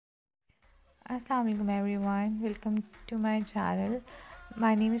Assalamualaikum everyone, welcome to my channel.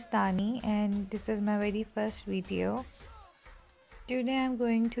 My name is Tani and this is my very first video. Today I'm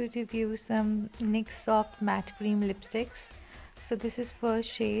going to review some NYX soft matte cream lipsticks. So this is first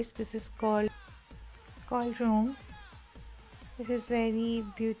shade. This is called Room. This is very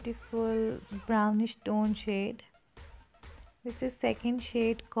beautiful brownish tone shade. This is second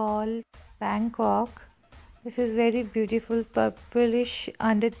shade called Bangkok. This is very beautiful purplish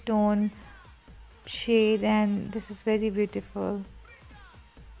undertone shade and this is very beautiful.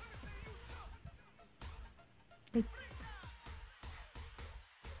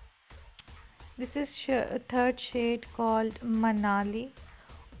 This is third shade called Manali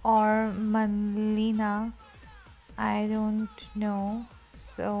or Manlina, I don't know.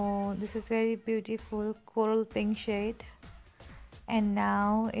 So this is very beautiful coral pink shade, and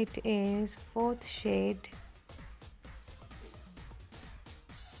now it is fourth shade.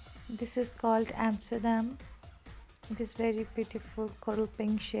 This is called Amsterdam. It is very beautiful coral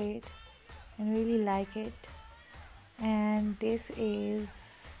pink shade and really like it. And this is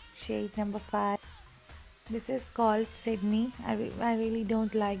shade number 5. This is called Sydney. I really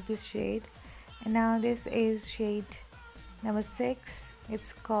don't like this shade. And now this is shade number 6.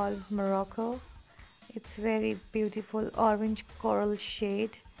 It's called Morocco. It's very beautiful orange coral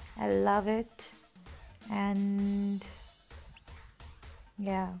shade. I love it. And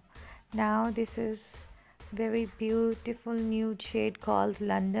yeah, now this is very beautiful nude shade called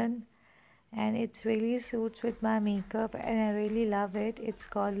London, and it really suits with my makeup and I really love it. It's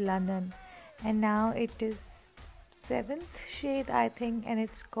called London, and now it is seventh shade I think, and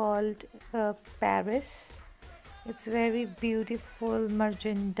it's called Paris. It's very beautiful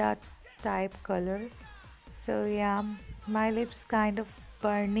magenta type color. So yeah, my lips kind of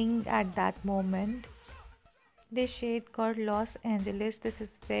burning at that moment. This shade called Los Angeles. This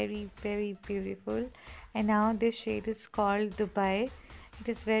is very beautiful. And now this shade is called Dubai. It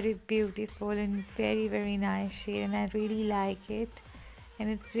is very beautiful and very nice shade, and I really like it, and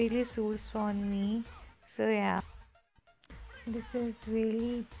it's really suits on me. So yeah, this is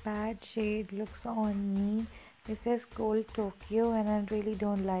really bad shade looks on me. This is Cold Tokyo and I really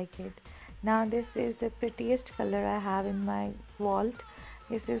don't like it. Now this is the prettiest color I have in my vault.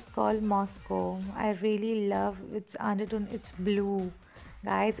 This is called Moscow. I really love its undertone. It's blue,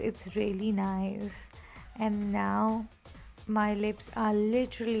 guys. It's really nice. And now my lips are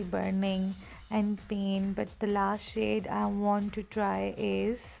literally burning and pain, but the last shade I want to try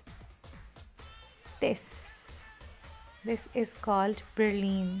is this is called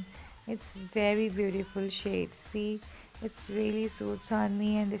Berlin. It's very beautiful shade. See, it's really suits on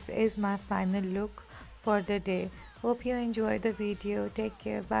me, and this is my final look for the day. Hope you enjoyed the video. Take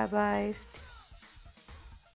care. Bye bye.